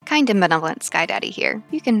Kind and Benevolent Sky Daddy here.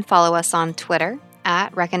 You can follow us on Twitter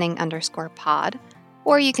at reckoning_pod,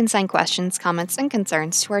 or you can send questions, comments, and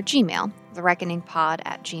concerns to our Gmail,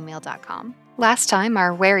 thereckoningpod@gmail.com. Last time,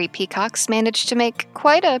 our wary peacocks managed to make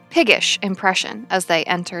quite a piggish impression as they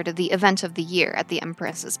entered the event of the year at the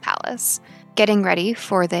Empress's palace. Getting ready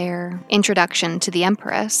for their introduction to the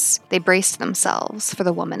Empress, they braced themselves for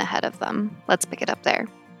the woman ahead of them. Let's pick it up there.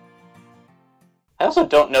 I also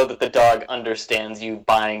don't know that the dog understands you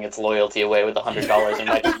buying its loyalty away with $100 and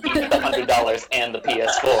might eat the $100 and the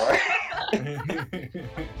PS4.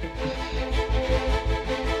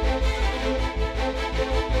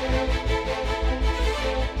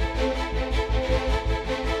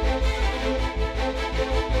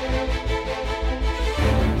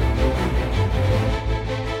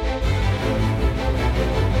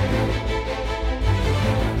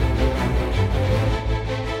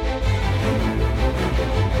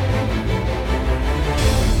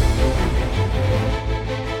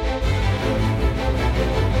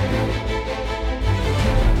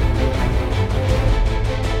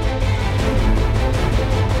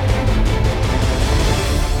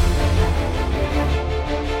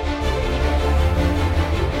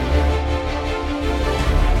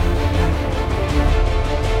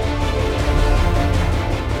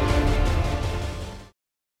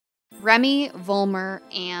 Remy, Volmer,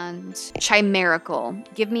 and Chimerical,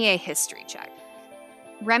 give me a history check.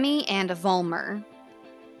 Remy and Volmer,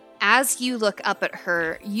 as you look up at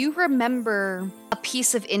her, you remember a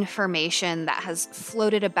piece of information that has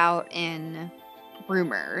floated about in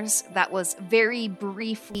rumors that was very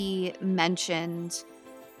briefly mentioned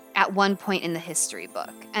at one point in the history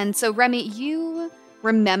book. And so, Remy, you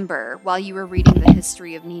remember while you were reading the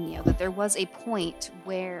history of Nino that there was a point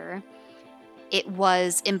where it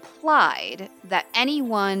was implied that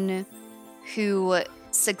anyone who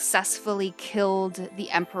successfully killed the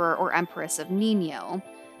emperor or empress of Nino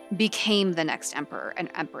became the next emperor and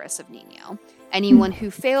empress of Nino. Anyone who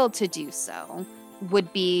failed to do so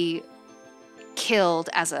would be killed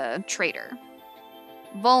as a traitor.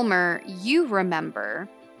 Volmer, you remember,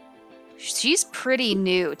 she's pretty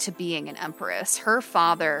new to being an empress. Her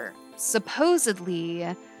father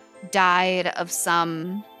supposedly died of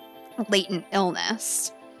some latent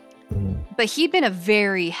illness, but he'd been a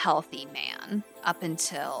very healthy man up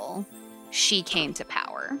until she came to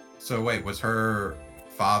power. So wait, was her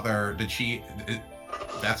father,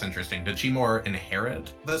 that's interesting. Did she more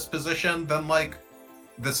inherit this position than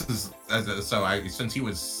since he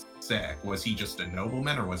was sick, was he just a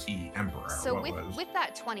nobleman or was he emperor? So with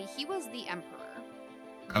that 20, he was the emperor.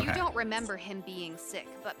 Okay. You don't remember him being sick,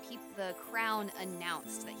 but the crown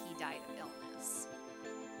announced that he died of illness.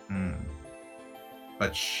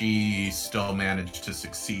 But she still managed to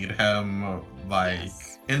succeed him.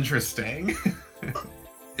 Yes. Interesting.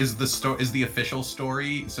 Is the official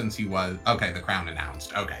story since he was the crown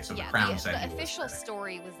announced? Okay, so the crown said the official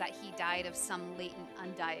story was that he died of some latent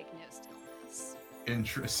undiagnosed illness.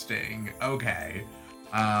 Interesting. Okay.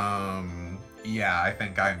 Yeah, I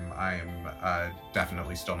think I'm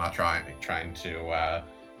definitely still not trying to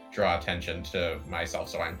draw attention to myself,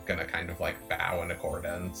 so I'm gonna kind of bow in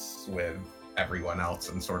accordance with everyone else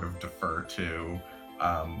and sort of defer to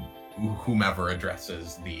whomever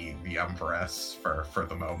addresses the Empress for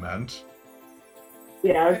the moment.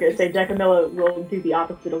 Yeah, I was gonna say Decamilla will do the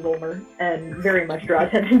opposite of Volmer and very much draw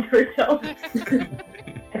attention to herself.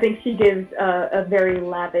 I think she gives a very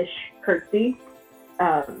lavish curtsy,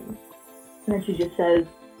 and then she just says,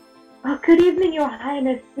 "Oh, good evening, Your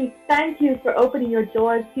Highness. We thank you for opening your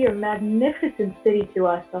doors to your magnificent city to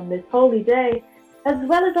us on this holy day, as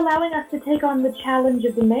well as allowing us to take on the challenge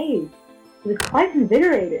of the maze. It was quite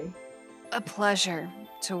invigorating." A pleasure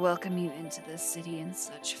to welcome you into this city and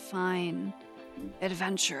such fine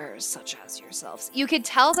adventurers such as yourselves. You could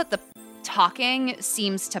tell that the talking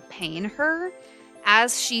seems to pain her.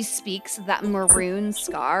 As she speaks, that maroon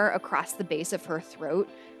scar across the base of her throat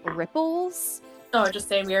ripples. Oh, just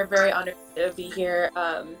saying, we are very honored to be here.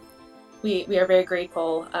 We are very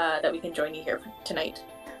grateful that we can join you here tonight.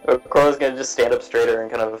 Corona's gonna just stand up straighter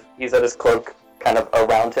and he's at his cloak kind of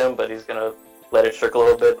around him, but he's gonna let it circle a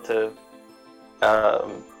little bit to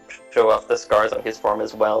show off the scars on his form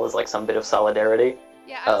as well as some bit of solidarity.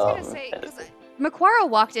 Yeah, I was gonna say, because Maquara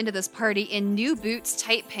walked into this party in new boots,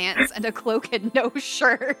 tight pants, and a cloak and no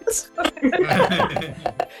shirt.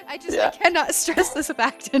 I cannot stress this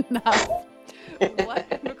fact enough. What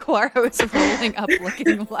Maquara is rolling up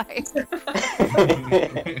looking like.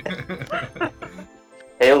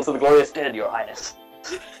 Hail to the glorious dead, Your Highness.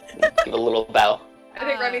 Give a little bow. I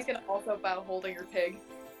think Remy's gonna also bow holding her pig.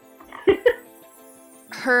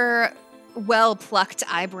 Her well-plucked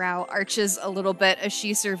eyebrow arches a little bit as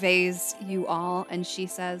she surveys you all, and she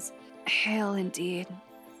says, "Hail indeed.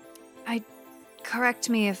 Correct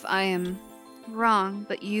me if I am wrong,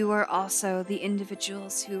 but you are also the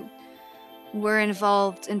individuals who were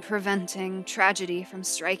involved in preventing tragedy from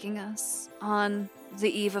striking us on the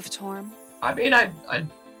eve of Torm." I mean, I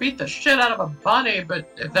beat the shit out of a bunny,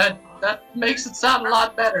 but if that makes it sound a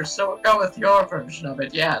lot better, so we'll go with your version of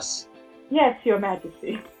it, yes. Yes, Your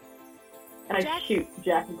Majesty. And I Jack- shoot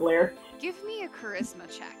Jack Glare. Give me a charisma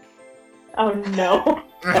check. Oh no.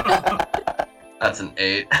 That's an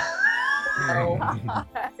 8.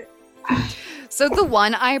 So the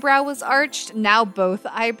one eyebrow was arched, now both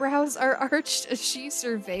eyebrows are arched as she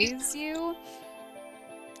surveys you.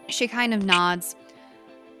 She kind of nods.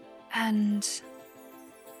 And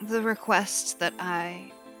the request that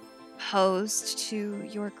I posed to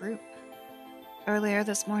your group earlier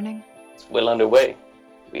this morning. It's well underway.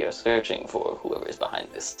 We are searching for whoever is behind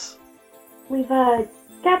this. We've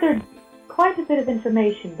gathered quite a bit of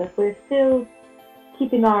information, but we're still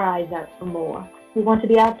keeping our eyes out for more. We want to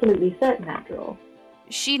be absolutely certain, after all.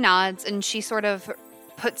 She nods and she sort of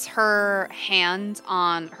puts her hand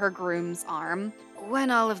on her groom's arm.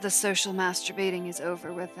 When all of the social masturbating is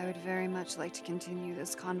over with, I would very much like to continue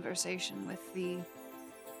this conversation with the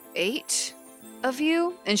 8 of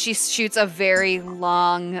you. And she shoots a very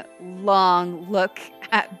long look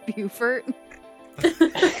at Buford.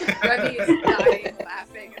 Remy is dying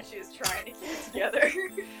laughing and she is trying to keep it together.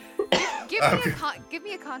 Give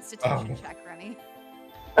me a constitution check, Remy.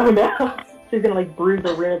 Oh no. She's gonna bruise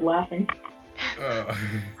her rib laughing.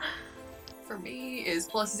 For me is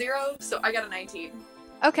 +0, so I got a 19.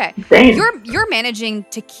 Okay. Same. You're managing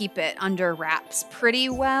to keep it under wraps pretty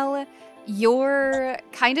well. You're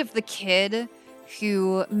kind of the kid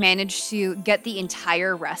who managed to get the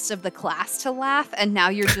entire rest of the class to laugh, and now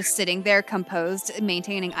you're just sitting there composed,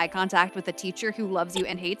 maintaining eye contact with a teacher who loves you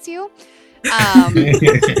and hates you.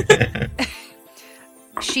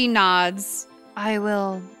 She nods. I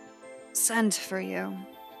will send for you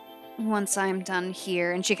once I'm done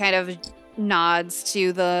here. And she kind of nods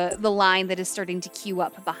to the line that is starting to queue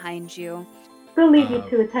up behind you. We'll leave you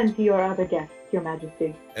to attend to your other guests, Your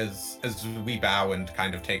Majesty. As we bow and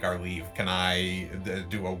kind of take our leave, can I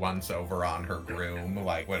do a once-over on her groom?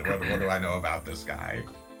 Like, what do I know about this guy?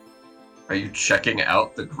 Are you checking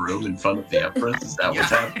out the groom in front of the Empress? Is that what's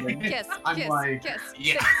happening? Kiss, I'm kiss, like, kiss.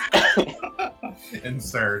 yeah.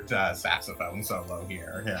 Insert saxophone solo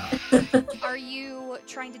here. Yeah. Are you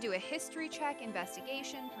trying to do a history check,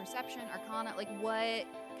 investigation, perception, arcana? Like, what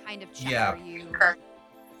kind of check Yeah. are you?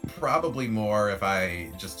 Probably more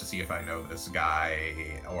just to see if I know this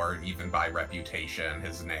guy, or even by reputation,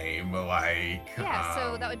 his name, like... Yeah,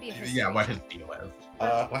 so that would be a history Yeah, what his check. deal is.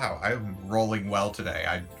 Wow, I'm rolling well today.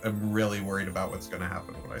 I'm really worried about what's going to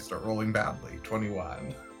happen when I start rolling badly.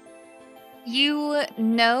 21. You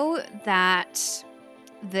know that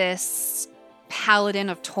this paladin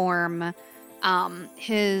of Torm,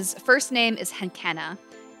 his first name is Henkena.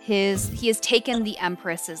 He has taken the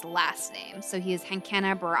Empress's last name, so he is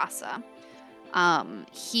Henkena Barasa.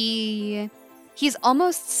 He's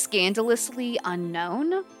almost scandalously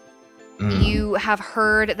unknown. You have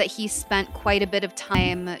heard that he spent quite a bit of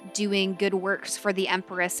time doing good works for the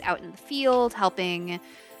Empress out in the field, helping,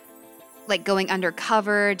 like going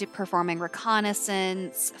undercover, performing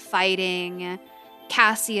reconnaissance, fighting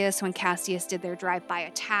Cassius when Cassius did their drive-by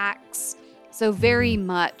attacks. So very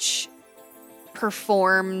much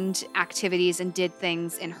performed activities and did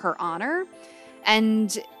things in her honor.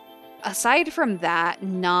 And aside from that,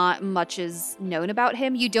 not much is known about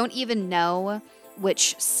him. You don't even know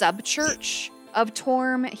which sub-church of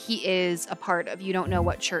Torm he is a part of. You don't know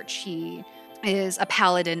what church he is a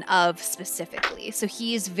paladin of specifically. So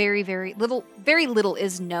he is very little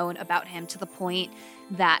is known about him, to the point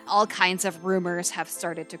that all kinds of rumors have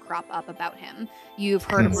started to crop up about him. You've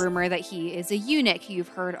heard a rumor that he is a eunuch. You've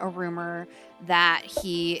heard a rumor that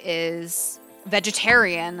he is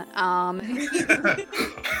vegetarian.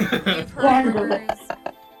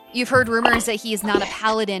 You've heard rumors that he is not a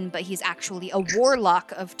paladin, but he's actually a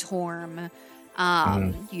warlock of Torm.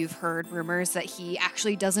 You've heard rumors that he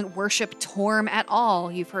actually doesn't worship Torm at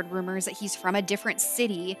all. You've heard rumors that he's from a different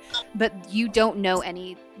city, but you don't know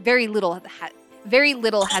any. Very little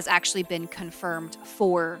has actually been confirmed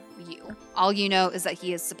for you. All you know is that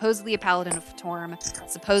he is supposedly a paladin of Torm,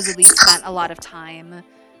 supposedly spent a lot of time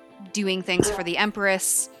doing things for the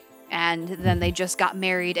Empress, and then they just got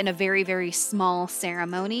married in a very, very small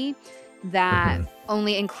ceremony that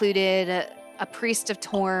only included a priest of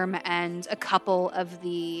Torm and a couple of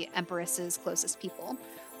the Empress's closest people.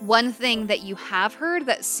 One thing that you have heard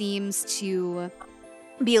that seems to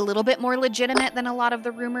be a little bit more legitimate than a lot of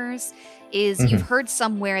the rumors is you've heard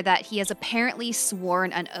somewhere that he has apparently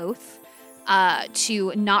sworn an oath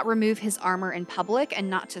to not remove his armor in public and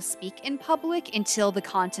not to speak in public until the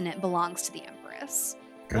continent belongs to the Empress.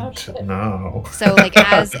 Good to know. So, like,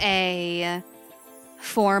 as a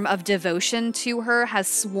form of devotion to her, has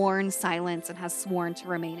sworn silence and has sworn to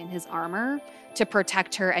remain in his armor to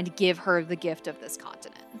protect her and give her the gift of this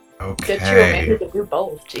continent. Okay. Get you a man who can do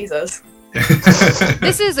both. Jesus.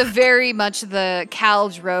 This is a very much the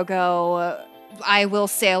Khal Drogo, I will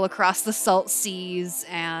sail across the salt seas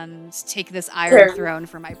and take this iron throne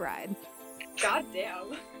for my bride. God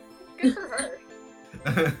damn. Good for her.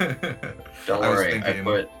 Don't I was worry, thinking-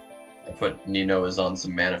 I put Nino is on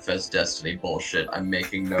some Manifest Destiny bullshit. I'm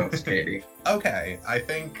making notes, Katie. Okay, I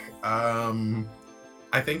think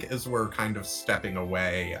as we're kind of stepping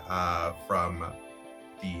away from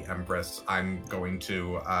the Empress, I'm going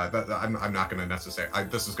to I'm not going to necessarily.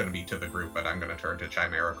 This is going to be to the group, but I'm going to turn to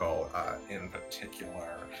Chimerical in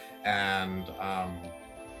particular, and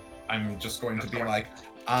I'm just going to be like,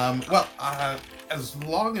 as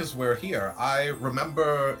long as we're here, I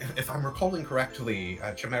remember, if I'm recalling correctly,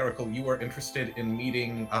 Chimerical, you were interested in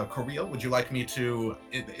meeting Kirill. Would you like me to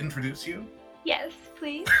introduce you? Yes,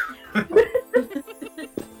 please.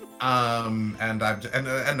 And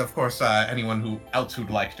of course, anyone else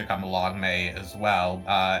who'd like to come along may as well.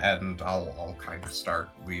 And I'll kind of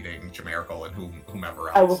start leading Chimerical and whomever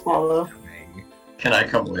else. I will follow. may. Can I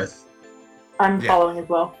come with? I'm Yeah. following as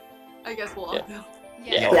well. I guess we'll all Yeah. go.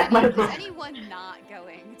 Yeah, Yeah, might as well. is anyone not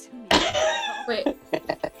going to meet? Wait,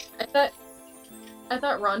 I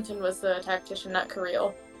thought Ronton was the tactician, not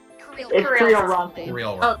Kirill. Kirill. It's Kirill. Kirill Ronson.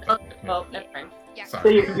 Real Oh, rock. well, never mind. Yeah,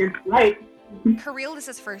 Sorry. So you're right. Kirill is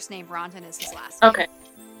his first name. Ronton is his last name. Okay,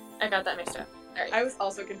 I got that mixed up. Alright. I was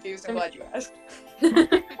also confused. I'm glad you asked.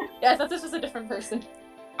 Yeah, I thought this was a different person.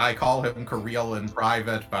 I call him Kirill in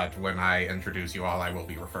private, but when I introduce you all, I will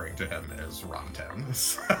be referring to him as Ronton.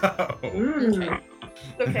 So... Mm.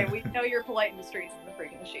 It's okay, we know you're polite in the streets and the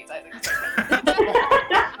freaking sheets, Isaac.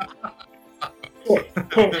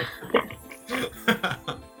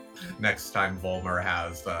 Next time Volmer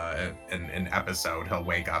has an episode, he'll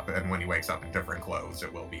wake up, and when he wakes up in different clothes, it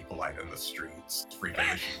will be polite in the streets.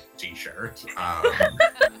 Freaking t-shirt.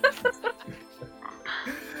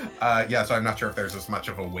 Yeah, so I'm not sure if there's as much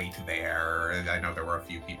of a weight there. I know there were a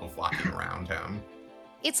few people flocking around him.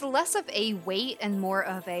 It's less of a wait and more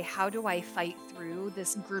of a how do I fight through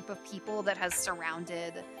this group of people that has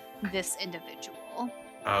surrounded this individual.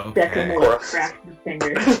 Okay. Definitely crack his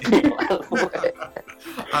fingers.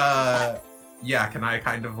 Yeah, can I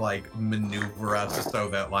kind of like maneuver us so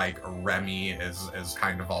that like Remy is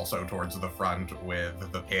kind of also towards the front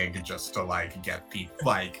with the pig just to like get people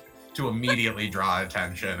like to immediately draw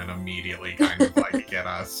attention and immediately kind of like get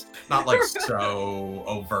us not like so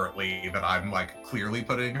overtly that I'm like clearly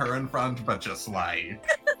putting her in front, but just like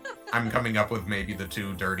I'm coming up with maybe the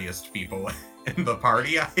two dirtiest people in the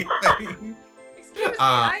party, I think. Excuse me,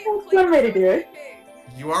 I am That's one way to do it.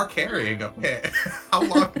 You are carrying a pig. How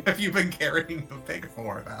long have you been carrying the pig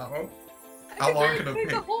for now? How long can a pig?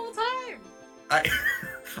 The whole time.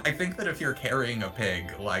 I think that if you're carrying a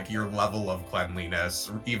pig, like your level of cleanliness,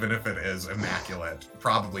 even if it is immaculate,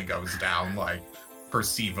 probably goes down like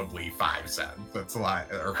perceivably 5 cents. That's like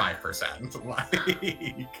or 5%. Like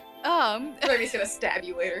Remy's gonna stab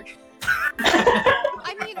you later.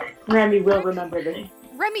 I mean, Remy will remember this.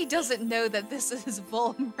 Remy doesn't know that this is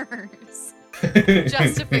Volmer's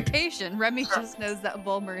justification. Remy just knows that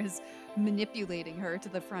Volmer is manipulating her to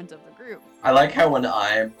the front of the group. I like how when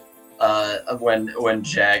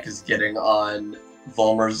Jack is getting on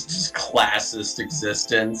Volmer's just classist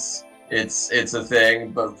existence, it's a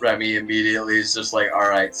thing, but Remy immediately is just like, all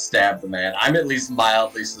right, stab the man. I'm at least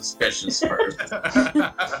mildly suspicious first.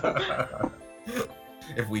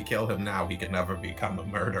 If we kill him now, he can never become a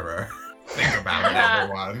murderer. Think about it,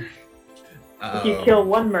 everyone. If you kill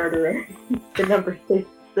one murderer, the number stays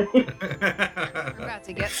the same. We're about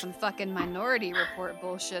to get some fucking Minority Report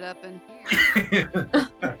bullshit up in here.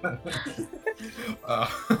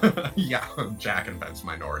 Yeah, Jack invents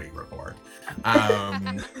Minority Report.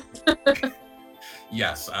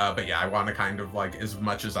 Yes, but yeah, I want to kind of like, as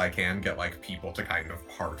much as I can, get like people to kind of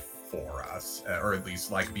part for us, or at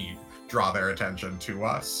least like draw their attention to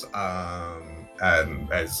us, and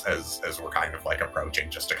as we're kind of like approaching,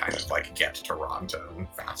 just to kind of like get to Ronton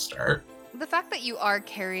faster. The fact that you are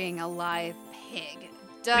carrying a live pig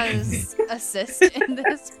does assist in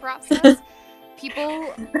this process.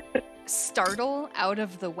 People startle out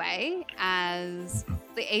of the way as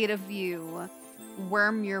the 8 of you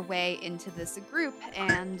worm your way into this group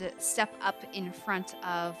and step up in front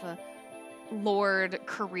of Lord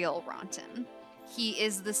Kirill Ronton. He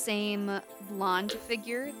is the same blonde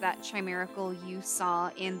figure that Chimerical you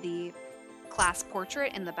saw in the class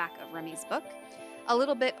portrait in the back of Remy's book. A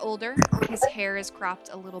little bit older, his hair is cropped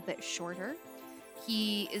a little bit shorter.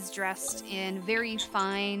 He is dressed in very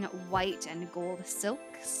fine white and gold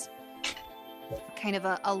silks, kind of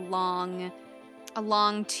a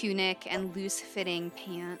long tunic and loose-fitting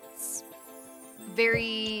pants.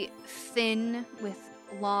 Very thin, with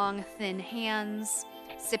long, thin hands,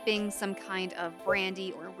 sipping some kind of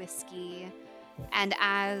brandy or whiskey. And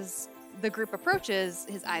as the group approaches,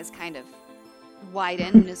 his eyes kind of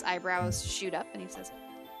widen and his eyebrows shoot up, and he says,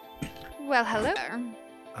 "Well, hello there."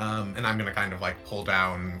 And I'm gonna kind of like pull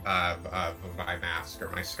down my mask or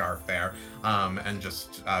my scarf there, and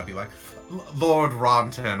just be like, Lord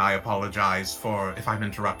Ronton, I apologize for if I'm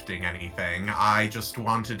interrupting anything. I just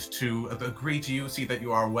wanted to greet you, see that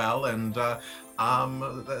you are well, and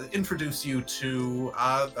introduce you to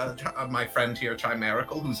my friend here,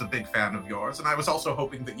 Chimerical, who's a big fan of yours. And I was also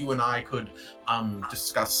hoping that you and I could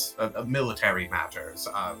discuss military matters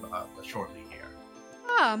shortly here.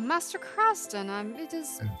 Ah, Master Croston,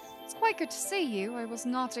 it's quite good to see you. I was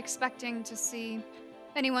not expecting to see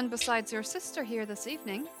anyone besides your sister here this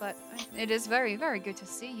evening, but it is very, very good to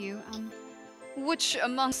see you. Which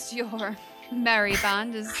amongst your merry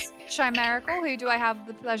band is Chimerical? Who do I have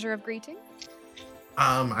the pleasure of greeting?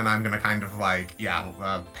 And I'm gonna kind of like,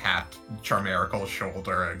 pat Charmerical's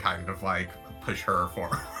shoulder and kind of like push her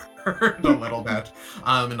forward a little bit.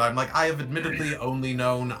 And I'm like, I have admittedly only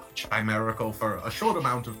known Chimerical for a short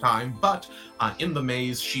amount of time, but in the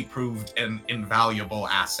maze, she proved an invaluable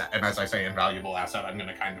asset. And as I say invaluable asset, I'm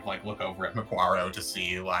gonna kind of like look over at Maquaro to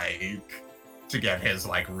see to get his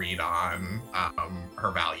like read on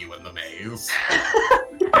her value in the maze.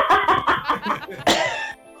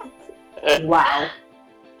 Wow.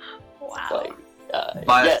 Like,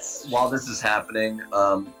 But yes. while this is happening,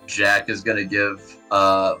 Jack is gonna give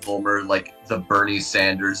Volmer like the Bernie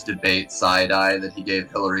Sanders debate side eye that he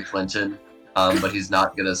gave Hillary Clinton, but he's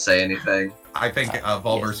not gonna say anything. I think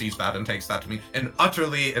Volmer sees that and takes that to mean an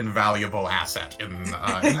utterly invaluable asset in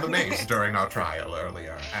the maze during our trial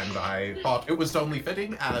earlier. And I thought it was only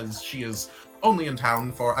fitting, as she is only in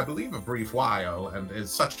town for, I believe, a brief while, and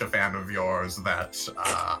is such a fan of yours that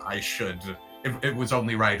it was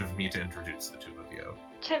only right of me to introduce the two of you.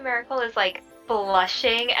 Chimerical is like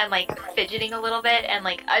blushing and like fidgeting a little bit and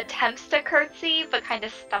like attempts to curtsy but kind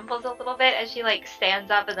of stumbles a little bit as she like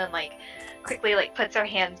stands up and then like quickly like puts her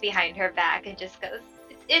hands behind her back and just goes,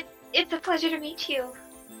 it's a pleasure to meet you.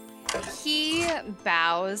 He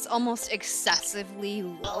bows almost excessively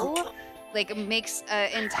low, like makes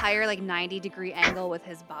an entire like 90-degree angle with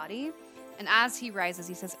his body. And as he rises,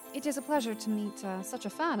 he says, "It is a pleasure to meet such a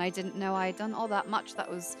fan. I didn't know I'd done all that much that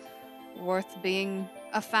was worth being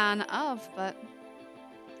a fan of, but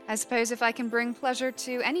I suppose if I can bring pleasure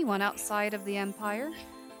to anyone outside of the Empire,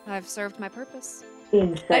 I've served my purpose."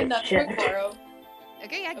 Insight not check. Maquaro.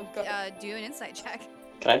 Okay, yeah, Oh, go ahead. do an insight check.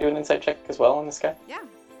 Can I do an insight check as well on this guy? Yeah.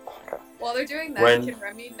 Okay. While they're doing that, When- can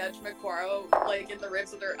Remy nudge Maquaro like in the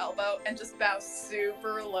ribs with her elbow and just bow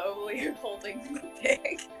super lowly, holding the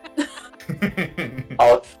pig?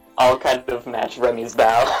 I'll kind of match Remy's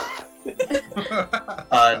bow.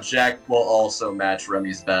 Jack will also match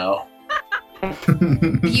Remy's bow.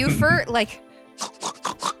 Buford, like,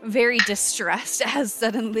 very distressed as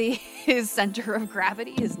suddenly his center of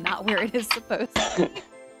gravity is not where it is supposed to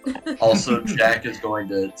be. Also, Jack is going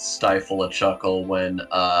to stifle a chuckle when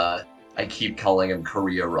I keep calling him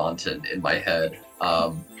Korea Ronton in my head.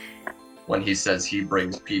 When he says he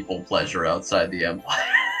brings people pleasure outside the Empire.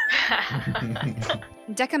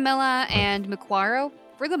 Decamilla and Maquaro,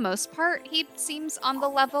 for the most part, he seems on the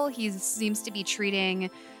level. He seems to be treating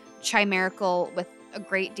Chimerical with a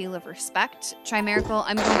great deal of respect. Chimerical,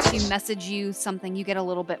 I'm going to message you something. You get a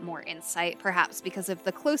little bit more insight, perhaps because of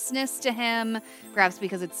the closeness to him, perhaps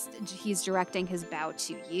because he's directing his bow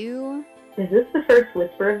to you. Is this the first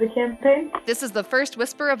whisper of the campaign? This is the first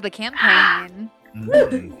whisper of the campaign.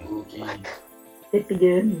 It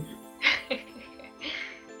begins.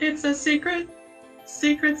 It's a secret.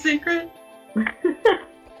 Secret. Can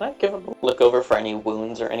I give him a look over for any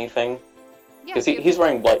wounds or anything? Yeah, Because he's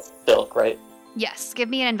wearing white silk, right? Yes, give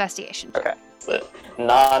me an investigation. Okay. It's a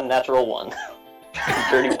non-natural one.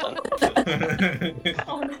 Dirty one.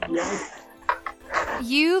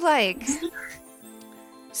 You,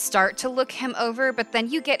 start to look him over, but then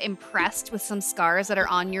you get impressed with some scars that are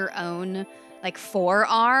on your own like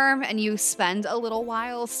forearm, and you spend a little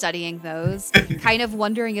while studying those, kind of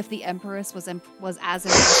wondering if the Empress was as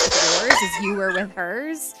impressed with yours as you were with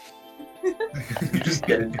hers. You just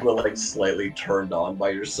get into a like slightly turned on by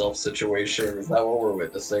yourself situation. Is that what we're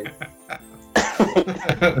witnessing?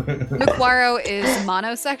 Nukwaro is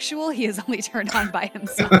monosexual. He is only turned on by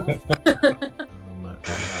himself.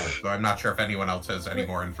 So I'm not sure if anyone else has any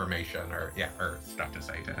more information or stuff to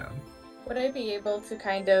say to him. Would I be able to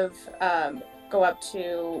kind of go up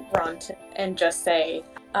to Ront and just say,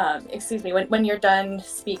 excuse me, when you're done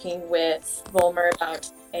speaking with Volmer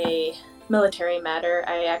about a military matter,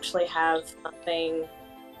 I actually have something.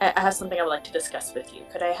 I have something I would like to discuss with you.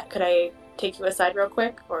 Could I take you aside real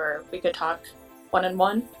quick, or we could talk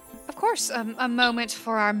one-on-one? Of course, a moment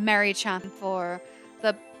for our merry chant for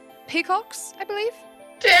the Peacocks, I believe.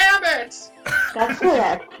 Damn it! That's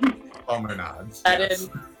correct. Homer nods. They yes.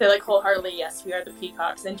 like wholeheartedly, yes, we are the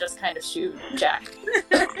Peacocks, and just kind of shoot Jack.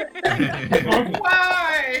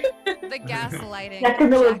 Why? The gaslighting.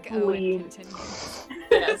 Decamilla Jack Owen bleeds. continues.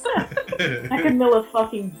 Yes. Decamilla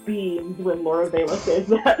fucking beams when Laura Vela says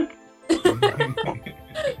that.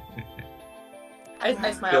 I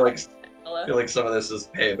smile. I feel like some of this is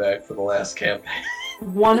payback for the last campaign.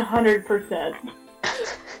 100%.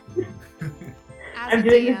 As I'm a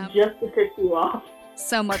doing this DM, just to piss you off.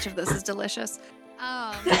 so much of this is delicious.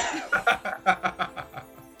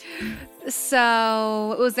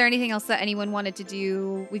 So, was there anything else that anyone wanted to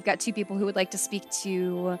do? We've got 2 people who would like to speak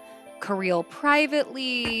to Kirill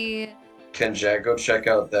privately. Can Jack go check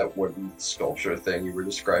out that wooden sculpture thing you were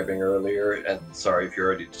describing earlier? And sorry if you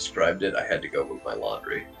already described it, I had to go move my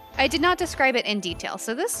laundry. I did not describe it in detail,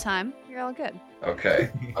 so this time you're all good.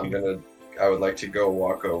 Okay, I would like to go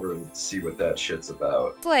walk over and see what that shit's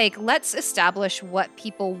about. It's like, let's establish what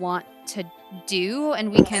people want to do,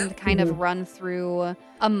 and we can kind of run through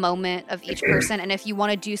a moment of each person. And if you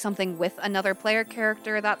want to do something with another player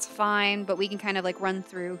character, that's fine, but we can kind of like run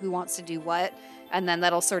through who wants to do what, and then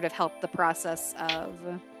that'll sort of help the process of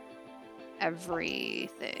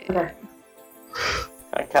everything. Okay.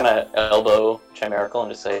 I kind of elbow Chimerical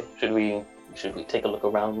and just say, should we take a look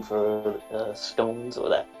around for stones or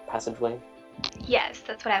that passageway? Yes,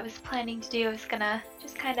 that's what I was planning to do. I was gonna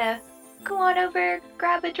just kind of go on over,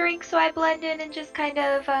 grab a drink so I blend in, and just kind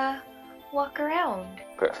of walk around.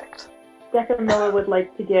 Perfect. Decamilla would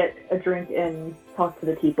like to get a drink and talk to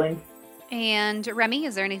the tiefling. And Remy,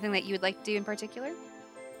 is there anything that you would like to do in particular?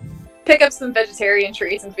 Pick up some vegetarian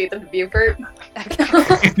treats and feed them to Buford.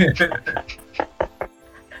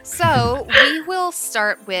 So we will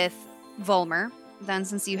start with Volmer, then,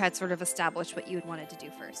 since you had sort of established what you had wanted to do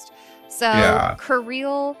first. So Yeah.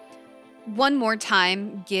 Kirill, one more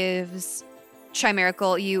time, gives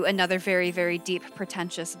Chimerical you another very, very deep,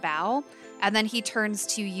 pretentious bow, and then he turns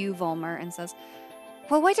to you, Volmer, and says,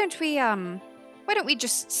 "Well, why don't we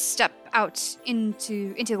just step out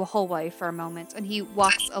into the hallway for a moment?" And he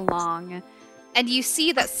walks along, and you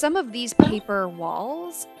see that some of these paper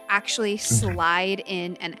walls actually slide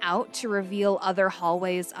in and out to reveal other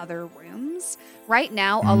hallways, other rooms. Right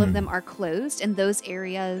now, all of them are closed, and those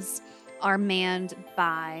areas are manned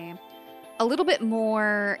by a little bit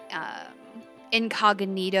more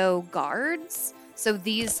incognito guards. So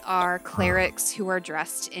these are clerics who are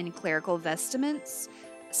dressed in clerical vestments,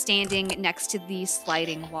 standing next to these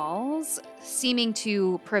sliding walls, seeming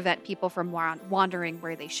to prevent people from wandering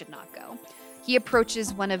where they should not go. He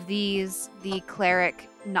approaches one of these, the cleric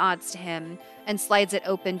nods to him and slides it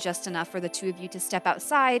open just enough for the 2 of you to step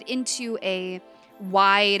outside into a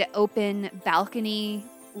wide open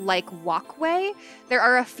balcony-like walkway. There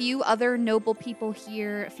are a few other noble people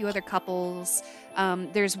here, a few other couples.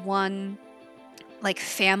 There's one like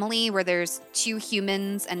family where there's 2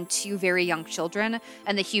 humans and 2 very young children,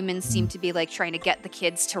 and the humans seem to be like trying to get the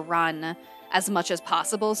kids to run as much as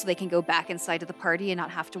possible so they can go back inside of the party and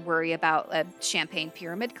not have to worry about a champagne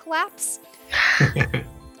pyramid collapse.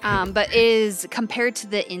 But is, compared to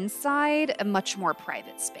the inside, a much more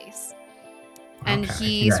private space. And Okay,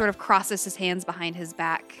 he yeah. sort of crosses his hands behind his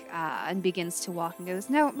back and begins to walk and goes,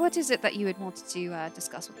 "Now, what is it that you had wanted to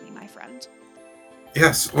discuss with me, my friend?"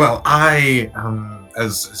 Yes, well, I,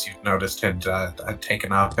 as you've noticed, had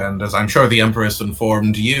taken up, and as I'm sure the Empress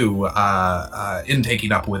informed you, in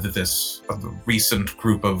taking up with this recent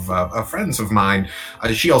group of friends of mine,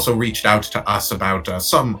 she also reached out to us about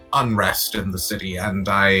some unrest in the city, and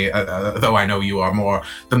I, though I know you are more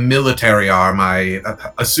the military arm, I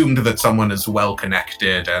assumed that someone as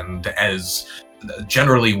well-connected and as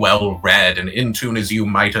generally well-read and in tune as you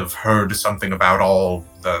might have heard something about all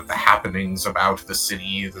the happenings about the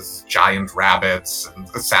city, the giant rabbits, and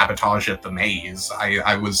the sabotage at the maze.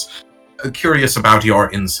 I was curious about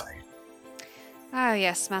your insight. Oh,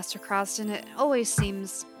 yes, Master Crosden. It always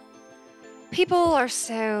seems people are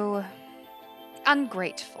so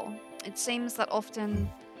ungrateful. It seems that often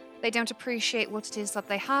they don't appreciate what it is that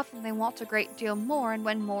they have, and they want a great deal more, and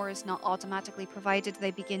when more is not automatically provided,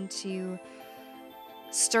 they begin to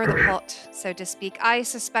stir the pot, so to speak. I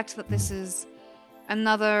suspect that this is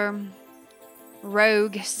another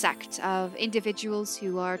rogue sect of individuals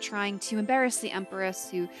who are trying to embarrass the Empress,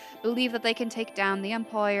 who believe that they can take down the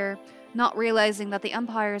Empire, not realizing that the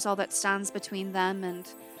Empire is all that stands between them and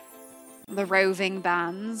the roving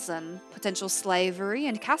bands and potential slavery,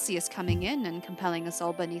 and Cassius coming in and compelling us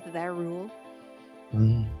all beneath their rule.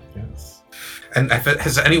 Yes. And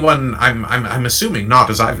has anyone? I'm assuming not,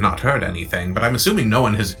 as I've not heard anything, but I'm assuming no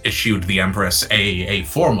one has issued the Empress a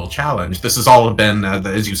formal challenge. This has all been,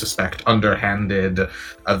 as you suspect, underhanded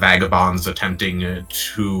vagabonds attempting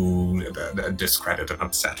to discredit and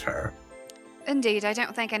upset her. Indeed, I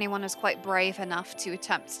don't think anyone is quite brave enough to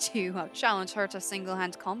attempt to challenge her to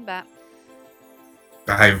single-hand combat.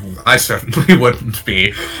 I certainly wouldn't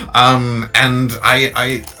be, and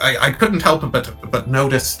I couldn't help but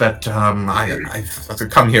notice that I've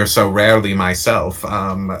come here so rarely myself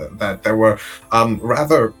that there were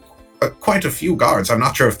rather quite a few guards. I'm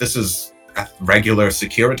not sure if this is regular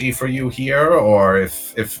security for you here, or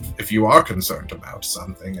if you are concerned about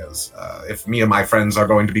something, as if me and my friends are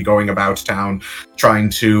going to be going about town trying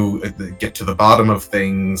to get to the bottom of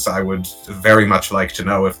things. I would very much like to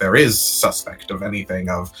know if there is suspect of anything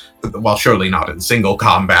of, well, surely not in single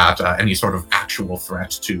combat, any sort of actual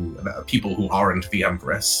threat to people who aren't the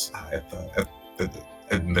Empress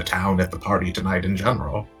in the town, at the party tonight in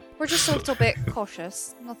general. We're just a little bit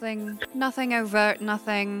cautious. Nothing overt,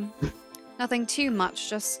 nothing too much,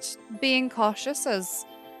 just being cautious as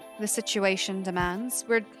the situation demands.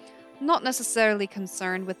 We're not necessarily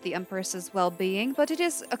concerned with the Empress's well-being, but it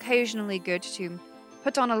is occasionally good to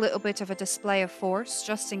put on a little bit of a display of force,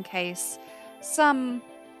 just in case some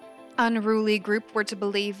unruly group were to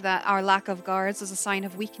believe that our lack of guards is a sign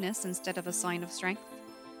of weakness instead of a sign of strength.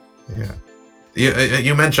 Yeah.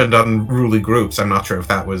 You mentioned unruly groups. I'm not sure if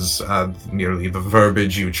that was merely the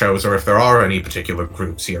verbiage you chose, or if there are any particular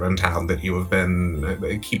groups here in town that you have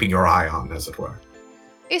been keeping your eye on, as it were.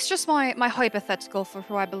 It's just my hypothetical for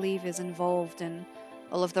who I believe is involved in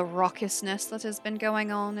all of the raucousness that has been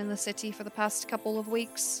going on in the city for the past couple of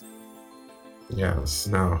weeks. Yes,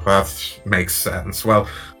 no, that makes sense. Well,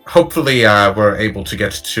 hopefully we're able to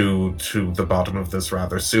get to the bottom of this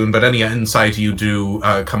rather soon, but any insight you do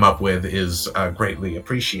come up with is greatly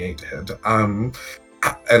appreciated. And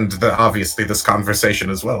obviously this conversation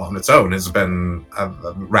as well on its own has been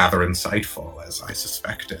rather insightful, as I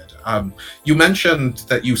suspected. You mentioned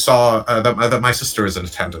that you saw that my sister is in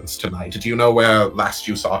attendance tonight. Do you know where last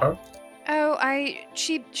you saw her? Oh,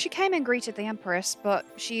 she came and greeted the Empress, but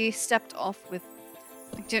she stepped off with,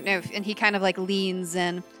 I don't know, and he kind of like leans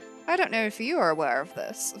in. I don't know if you are aware of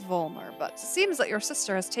this, Volmer, but it seems that your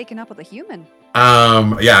sister has taken up with a human.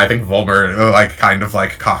 Yeah, I think Volmer kind of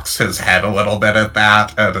cocks his head a little bit at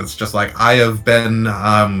that, and it's just like, I have been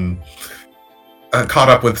caught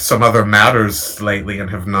up with some other matters lately and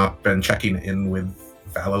have not been checking in with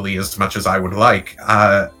Valerie as much as I would like.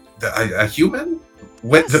 A human?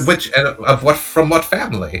 Yes. Which of what? From what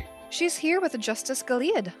family? She's here with Justice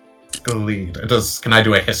Gilead. Gilead. Can I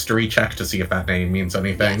do a history check to see if that name means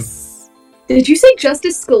anything? Yes. Did you say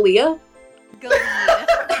Justice Scalia? Gilead.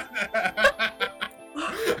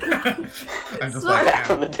 I'm just Back like,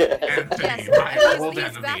 from the dead. Anthony, Yes, my old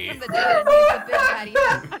he's back enemy. from the dead. He's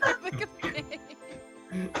the big daddy.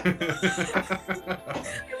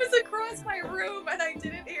 It was across my room and I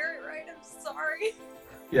didn't hear it right. I'm sorry.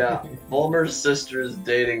 Yeah, Volmer's sister is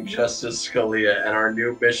dating Justice Scalia, and our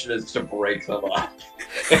new mission is to break them up.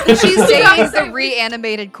 She's dating the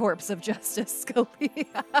reanimated corpse of Justice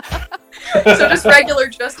Scalia. So just regular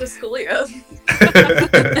Justice Scalia.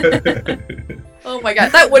 Oh my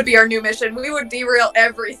god, that would be our new mission. We would derail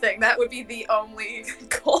everything. That would be the only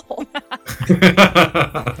goal.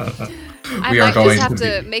 I might just have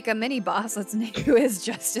to make a mini boss that's name who is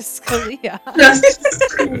Justice Scalia.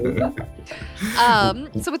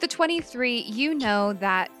 So with the 23, you know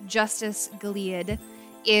that Justice Gilead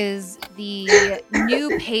is the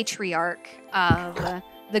new patriarch of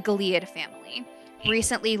the Gilead family.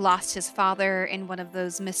 Recently lost his father in one of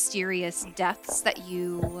those mysterious deaths that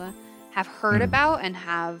you have heard about and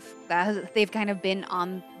they've kind of been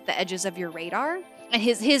on the edges of your radar. And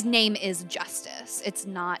his name is Justice. It's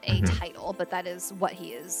not a title, but that is what he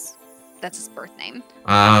is. That's his birth name.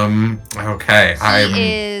 Okay.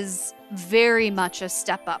 He is very much a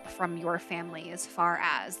step up from your family as far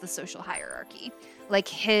as the social hierarchy. Like,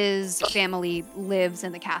 his family lives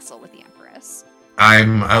in the castle with the Empress.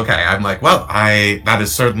 I'm okay. I'm like, well, that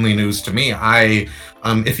is certainly news to me.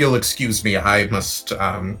 If you'll excuse me, I must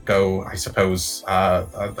go, I suppose,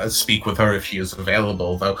 speak with her if she is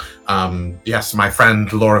available. Though, yes, my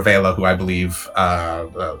friend Laura Vela, who I believe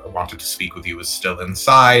wanted to speak with you, is still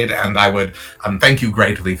inside, and I would thank you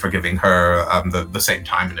greatly for giving her the same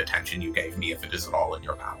time and attention you gave me, if it is at all in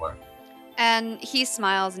your power. And he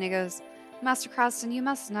smiles and he goes, Master Croston, you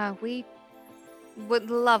must know, we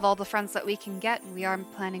would love all the friends that we can get, and we are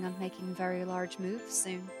planning on making very large moves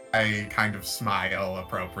soon. I kind of smile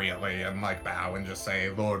appropriately and like bow and just say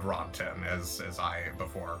Lord Ronton as I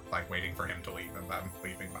before like waiting for him to leave and then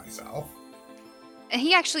leaving myself. And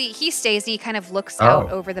he stays and he kind of looks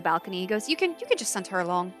out over the balcony. He goes, You can just send her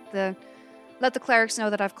along. Let the clerics know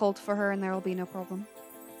that I've called for her and there will be no problem.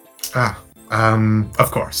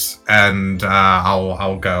 Of course. And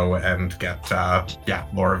I'll go and get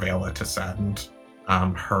Laura Vela to send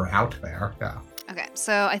her out there. Yeah. Okay,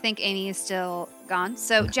 so I think Amy is still gone.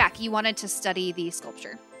 So, Jack, you wanted to study the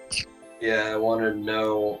sculpture. Yeah, I want to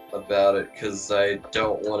know about it because I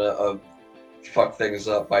don't want to fuck things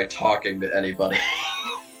up by talking to anybody.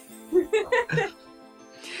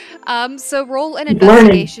 So roll an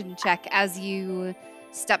investigation check as you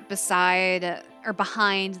step beside or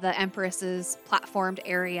behind the Empress's platformed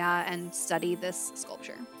area and study this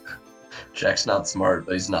sculpture. Jack's not smart,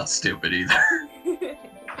 but he's not stupid either.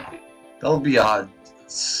 That'll be a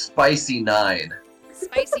spicy 9.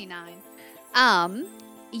 Spicy 9.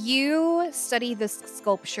 You study this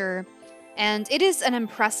sculpture, and it is an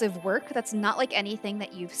impressive work that's not like anything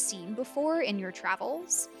that you've seen before in your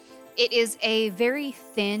travels. It is a very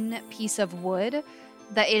thin piece of wood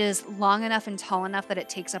that it is long enough and tall enough that it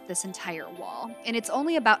takes up this entire wall. And it's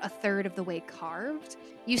only about a third of the way carved.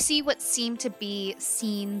 You see what seem to be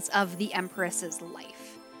scenes of the Empress's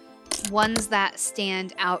life. Ones that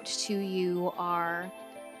stand out to you are,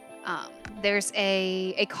 there's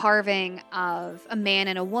a carving of a man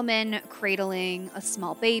and a woman cradling a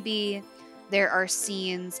small baby. There are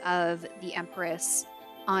scenes of the Empress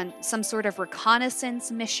on some sort of reconnaissance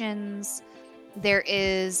missions. There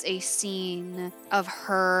is a scene of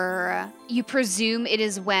her, you presume it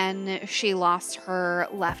is when she lost her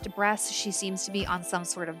left breast. She seems to be on some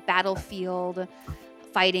sort of battlefield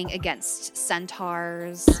fighting against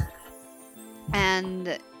centaurs.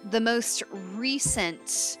 And the most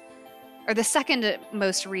recent, or the second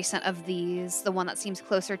most recent of these, the one that seems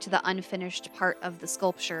closer to the unfinished part of the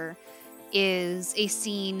sculpture, is a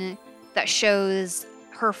scene that shows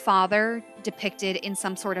her father depicted in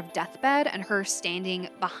some sort of deathbed and her standing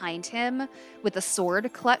behind him with a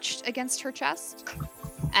sword clutched against her chest.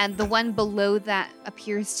 And the one below that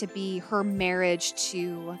appears to be her marriage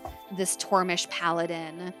to this Tormish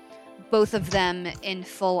paladin, both of them in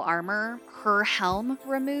full armor, her helm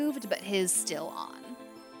removed, but his still on.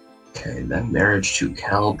 Okay, then marriage to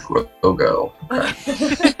Khal Drogo.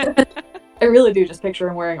 I really do just picture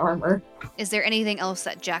him wearing armor. Is there anything else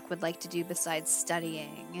that Jack would like to do besides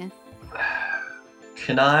studying?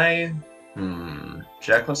 Can I?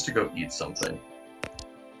 Jack wants to go eat something.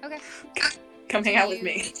 Okay. Come hang out with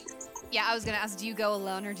me. Yeah, I was gonna ask, do you go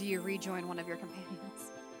alone or do you rejoin one of your companions?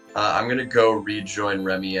 I'm gonna go rejoin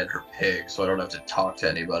Remy and her pig so I don't have to talk to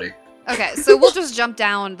anybody. Okay, so we'll just jump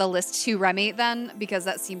down the list to Remy then, because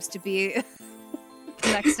that seems to be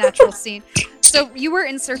the next natural scene. So you were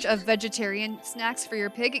in search of vegetarian snacks for your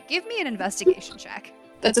pig. Give me an investigation check.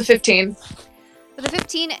 That's a 15. For the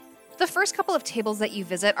 15, the first couple of tables that you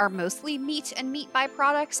visit are mostly meat and meat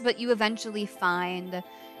byproducts, but you eventually find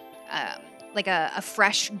like a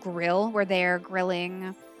fresh grill where they're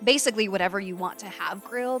grilling basically whatever you want to have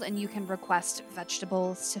grilled, and you can request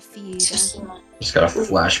vegetables to feed. Just got a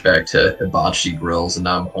flashback to hibachi grills and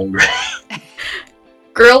now I'm hungry.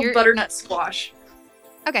 Grilled butternut squash.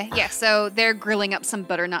 Okay, yeah, so they're grilling up some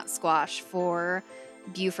butternut squash for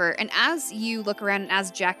Buford. And as you look around and as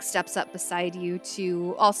Jack steps up beside you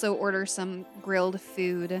to also order some grilled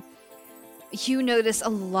food, you notice a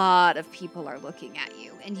lot of people are looking at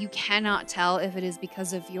you, and you cannot tell if it is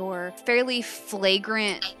because of your fairly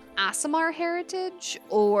flagrant Aasimar heritage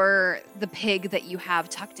or the pig that you have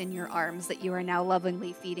tucked in your arms that you are now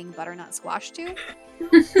lovingly feeding butternut squash to.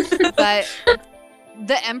 But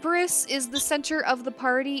the Empress is the center of the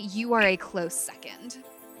party. You are a close second.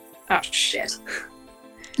 Oh, shit.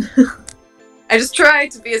 I just try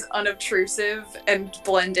to be as unobtrusive and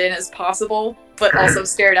blend in as possible, but also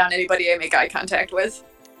stare down anybody I make eye contact with.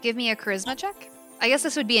 Give me a charisma check. I guess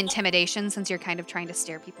this would be intimidation since you're kind of trying to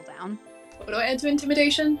stare people down. What do I add to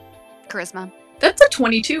intimidation? Charisma. That's a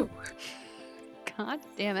 22. God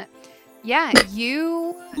damn it. Yeah,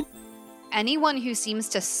 anyone who seems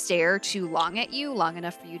to stare too long at you, long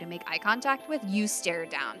enough for you to make eye contact with, you stare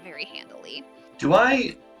down very handily.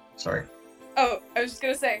 Sorry. Oh, I was just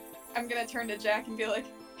gonna say, I'm gonna turn to Jack and be like,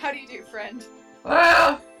 how do you do, friend?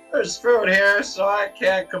 Well, there's food here, so I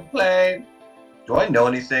can't complain. Do I know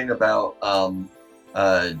anything about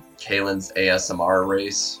Kaylin's ASMR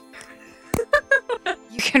race?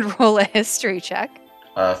 You can roll a history check.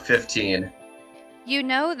 15. You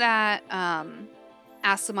know that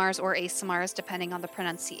Asimars or Asimars, depending on the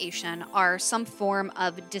pronunciation, are some form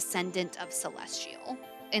of descendant of Celestial.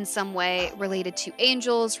 In some way related to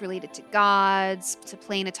angels, related to gods, to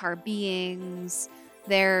planetar beings.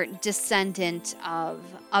 They're descendant of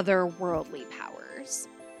otherworldly powers.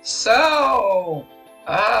 So,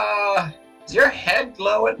 does your head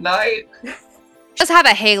glow at night? Just have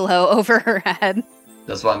a halo over her head.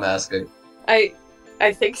 That's what I'm asking. I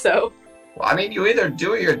think so. Well, I mean, you either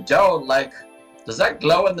do or you don't. Like, does that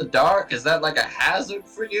glow in the dark? Is that like a hazard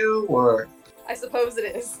for you, or? I suppose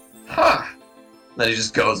it is. Huh. Then he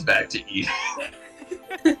just goes back to eat.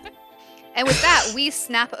 And with that, we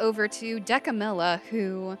snap over to Decamilla,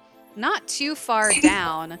 who, not too far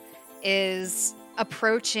down, is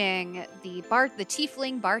approaching the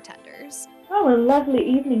tiefling bartenders. Oh, a lovely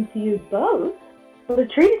evening to you both. What a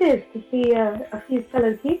treat it is to see a few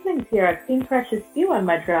fellow tieflings here. I've seen precious few on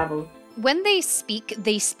my travels. When they speak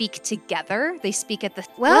together. They speak at the...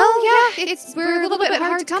 Well, yeah, we're a little bit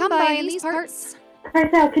hard to come by in these parts.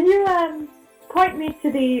 Cartel, can you point me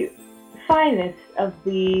to the finest of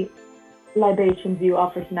the libations you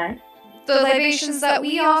offer tonight? The libations that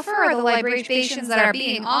we offer are the libations that are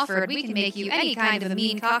being offered. We can make you any kind of a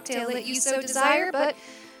mean cocktail that you so desire, but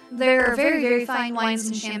there are very, very fine wines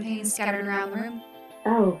and champagne scattered around the room.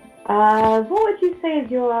 Oh, what would you say is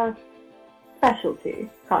your specialty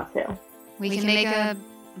cocktail? We can make a...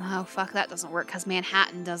 Oh, fuck, that doesn't work because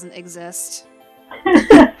Manhattan doesn't exist.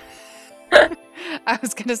 I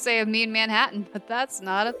was going to say a mean Manhattan, but that's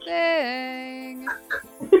not a thing.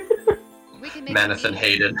 We can make Manathan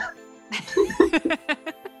Hayden.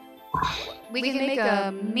 We can make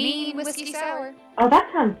a mean whiskey sour. Oh, that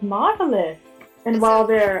sounds marvelous. And while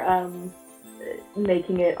they're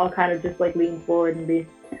making it, I'll kind of just like lean forward and be,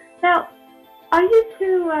 now, are you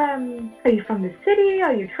from the city?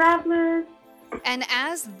 Are you travelers? And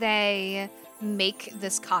as they make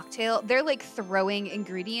this cocktail, they're like throwing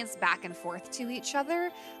ingredients back and forth to each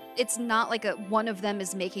other. It's not like one of them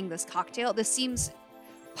is making this cocktail. This seems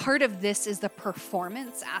part of this is the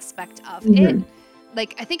performance aspect of it.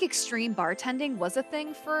 Like, I think extreme bartending was a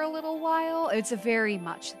thing for a little while. It's very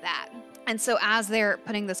much that. And so as they're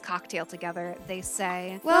putting this cocktail together, they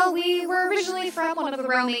say, well, we were originally from one of the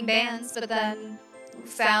roaming bands, but then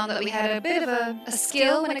found that we had a bit of a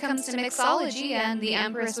skill when it comes to mixology, and the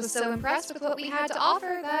Empress was so impressed with what we had to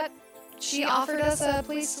offer that she offered us a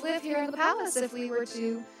place to live here in the palace if we were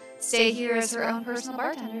to stay here as her own personal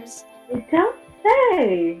bartenders. You don't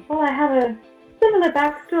say. Well, I have a similar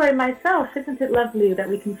backstory myself. Isn't it lovely that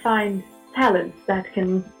we can find talents that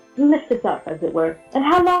can lift us up, as it were? And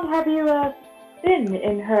how long have you been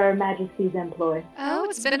in Her Majesty's employ? Oh,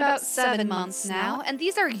 it's been about 7 months now. And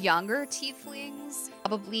these are younger tieflings,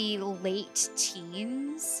 probably late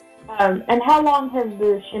teens. And how long have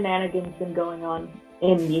the shenanigans been going on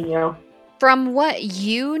in Nino? From what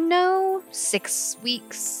you know, 6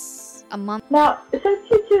 weeks, a month. Now, since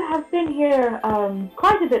you two have been here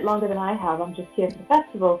quite a bit longer than I have, I'm just here for the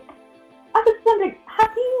festival, I was wondering,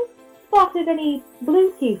 have you spotted any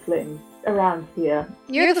blue tieflings around here?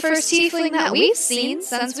 You're the first tiefling that we've seen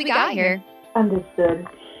since we got here. Understood.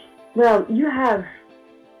 Well, you have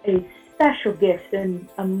a special gift and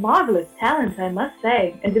a marvelous talent, I must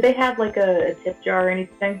say. And do they have like a tip jar or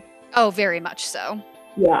anything? Oh, very much so.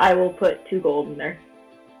 Yeah, I will put 2 gold in there.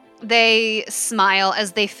 They smile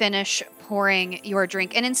as they finish pouring your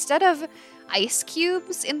drink. And instead of ice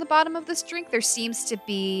cubes in the bottom of this drink, there seems to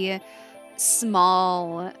be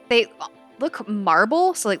small... They look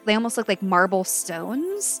marble, so like they almost look like marble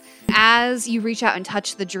stones. As you reach out and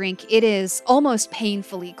touch the drink, it is almost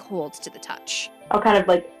painfully cold to the touch. I'll kind of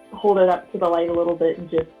like hold it up to the light a little bit and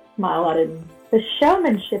just smile at it. The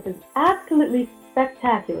showmanship is absolutely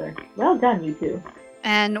spectacular. Well done, you two.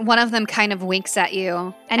 And one of them kind of winks at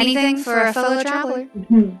you. Anything for a fellow traveler?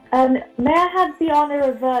 And may I have the honor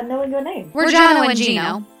of knowing your name? We're Jono and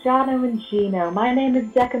Gino. Jono and Gino. My name is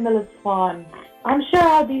Decamilla Swan. I'm sure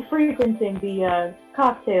I'll be frequenting the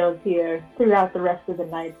cocktails here throughout the rest of the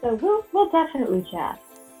night, so we'll definitely chat.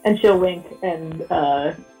 And she'll wink and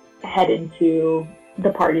head into the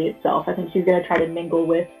party itself. I think she's going to try to mingle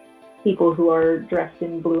with people who are dressed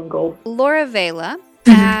in blue and gold. Laura Vela,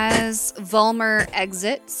 as Volmer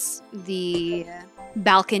exits the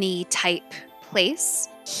balcony type place,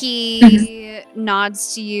 he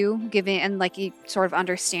nods to you, and like you sort of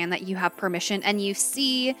understand that you have permission, and you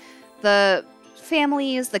see the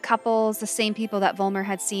families, the couples, the same people that Volmer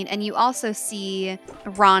had seen, and you also see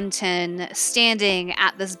Ronton standing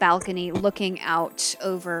at this balcony looking out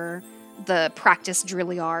over the practice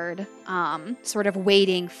drill yard, sort of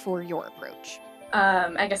waiting for your approach.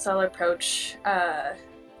 I guess I'll approach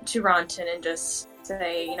to Ronton and just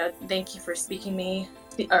say, thank you for speaking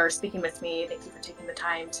with me. Thank you for taking the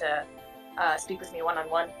time to speak with me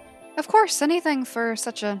one-on-one. Of course, anything for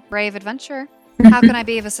such a brave adventure. How can I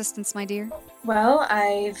be of assistance, my dear? Well,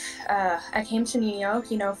 I came to Nino,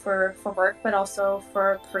 for work, but also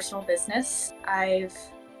for personal business. I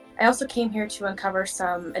also came here to uncover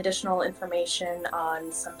some additional information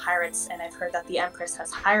on some pirates, and I've heard that the Empress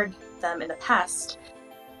has hired them in the past.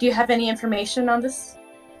 Do you have any information on this?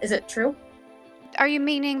 Is it true? Are you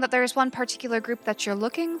meaning that there's one particular group that you're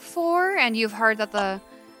looking for, and you've heard that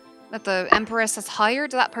the Empress has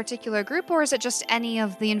hired that particular group, or is it just any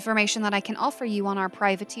of the information that I can offer you on our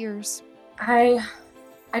privateers? I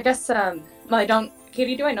guess,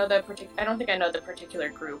 Katie, do I know I don't think I know the particular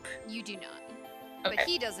group. You do not. Okay. But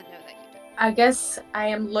he doesn't know that you do. I guess I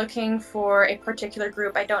am looking for a particular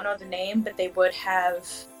group. I don't know the name, but they would have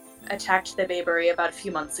attacked the Bayberry about a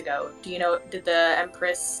few months ago. Do you know, did the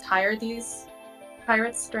Empress hire these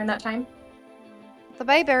pirates during that time? The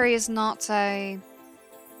Bayberry is not a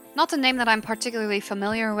name that I'm particularly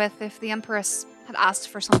familiar with. If the Empress had asked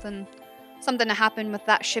for something to happen with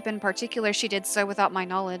that ship in particular, she did so without my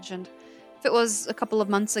knowledge, and if it was a couple of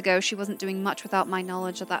months ago, she wasn't doing much without my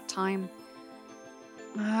knowledge at that time.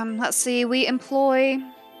 Let's see, we employ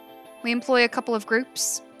a couple of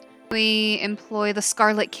groups. We employ the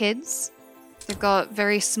Scarlet Kids. They've got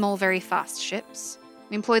very small, very fast ships.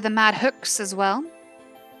 We employ the Mad Hooks as well.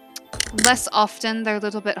 Less often, they're a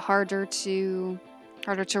little bit harder to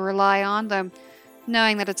rely on, though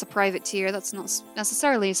knowing that it's a privateer, that's not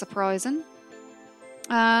necessarily surprising.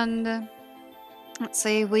 And let's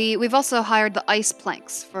see, we've also hired the Ice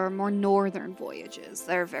Planks for more northern voyages.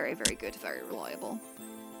 They're very, very good, very reliable.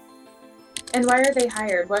 And why are they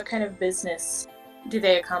hired? What kind of business do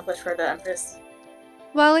they accomplish for the Empress?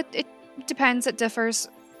 Well, it depends. It differs.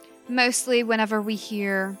 Mostly whenever we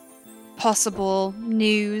hear possible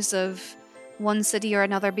news of one city or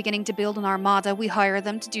another beginning to build an armada, we hire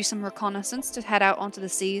them to do some reconnaissance, to head out onto the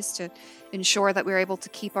seas to ensure that we're able to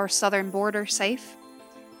keep our southern border safe.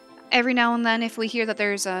 Every now and then, if we hear that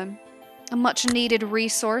there's a much-needed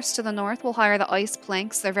resource to the north, we'll hire the Ice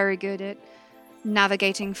Planks. They're very good at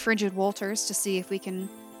navigating frigid waters to see if we can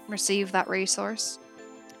receive that resource.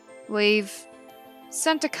 We've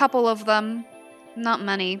sent a couple of them, not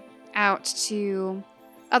many, out to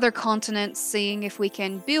other continents, seeing if we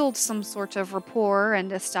can build some sort of rapport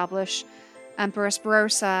and establish Empress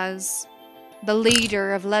Barossa as the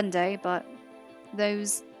leader of Lende, but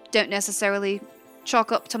those don't necessarily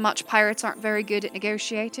chalk up to much. Pirates aren't very good at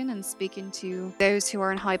negotiating and speaking to those who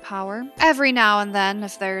are in high power. Every now and then,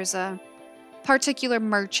 if there's a particular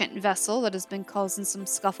merchant vessel that has been causing some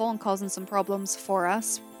scuffle and causing some problems for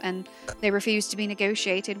us, and they refuse to be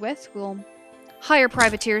negotiated with, we'll hire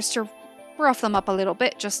privateers to rough them up a little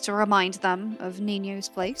bit, just to remind them of Nino's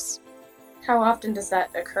place. How often does that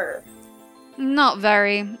occur? Not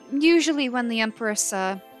very. Usually when the Empress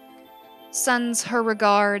sends her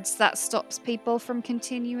regards, that stops people from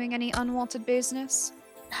continuing any unwanted business.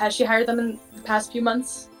 Has she hired them in the past few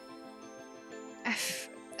months? If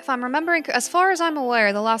I'm remembering, as far as I'm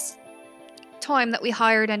aware, the last time that we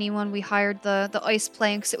hired anyone, we hired the Ice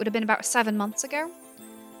Planks. It would have been about 7 months ago.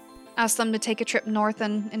 Asked them to take a trip north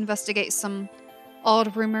and investigate some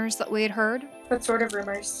odd rumors that we had heard. What sort of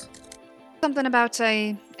rumors? Something about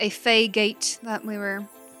a Fey Gate that we were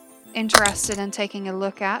interested in taking a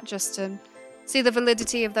look at, just to see the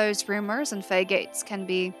validity of those rumors, and Fey Gates can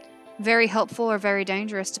be very helpful or very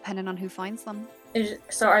dangerous depending on who finds them.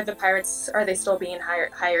 So are the pirates, are they still being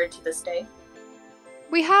hired to this day?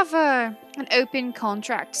 We have an open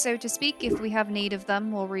contract, so to speak. If we have need of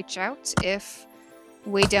them, we'll reach out. If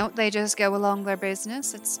we don't, they just go along their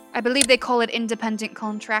business. I believe they call it independent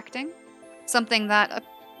contracting. Something that,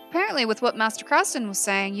 apparently with what Master Craston was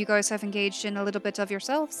saying, you guys have engaged in a little bit of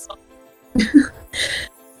yourselves.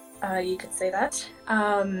 You could say that.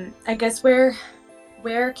 I guess who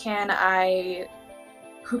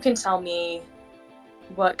can tell me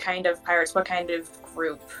what kind of pirates, what kind of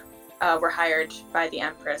group were hired by the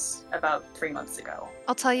Empress about 3 months ago?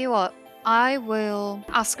 I'll tell you what, I will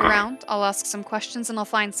ask around. I'll ask some questions, and I'll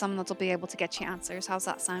find some that'll be able to get you answers. How's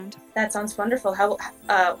that sound? That sounds wonderful.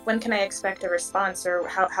 When can I expect a response, or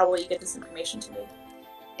how will you get this information to me?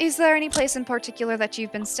 Is there any place in particular that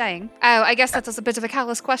you've been staying? Oh, I guess that's a bit of a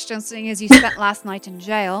callous question, seeing as you spent last night in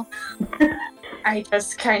jail. I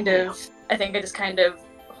just kind of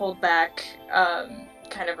hold back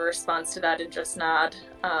kind of a response to that and just nod.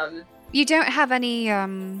 You don't have any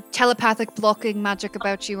telepathic blocking magic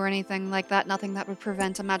about you or anything like that? Nothing that would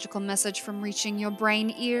prevent a magical message from reaching your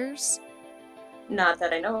brain ears? Not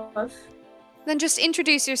that I know of. Then just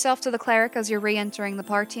introduce yourself to the cleric as you're re-entering the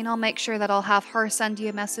party, and I'll make sure that I'll have her send you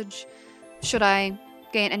a message should I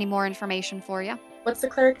gain any more information for you. What's the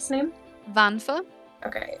cleric's name? Vanfa.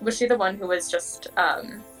 Okay. Was she the one who was just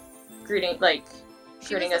greeting us?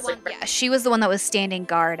 Yeah, she was the one that was standing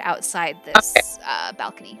guard outside this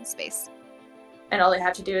balcony space. And all I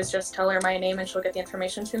have to do is just tell her my name and she'll get the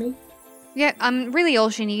information to me? Yeah, really all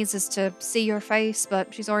she needs is to see your face,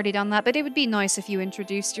 but she's already done that. But it would be nice if you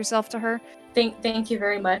introduced yourself to her. Thank you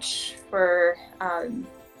very much for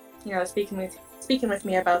speaking with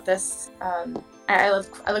me about this. I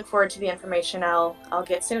look forward to the information I'll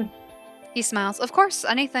get soon. He smiles. Of course,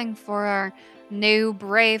 anything for our new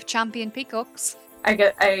brave champion peacocks.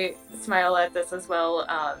 I smile at this as well,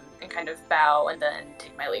 and kind of bow and then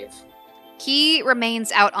take my leave. He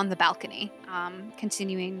remains out on the balcony,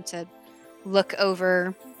 continuing to look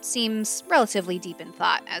over, seems relatively deep in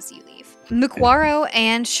thought as you leave. Mukwaro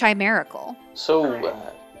and Chimerical. So,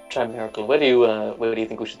 Chimerical, where do you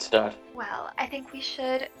think we should start? Well, I think we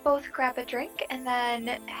should both grab a drink and then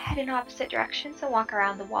head in opposite directions and walk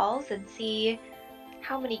around the walls and see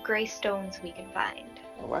how many gray stones we can find.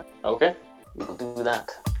 Alright, okay. We'll do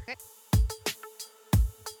that.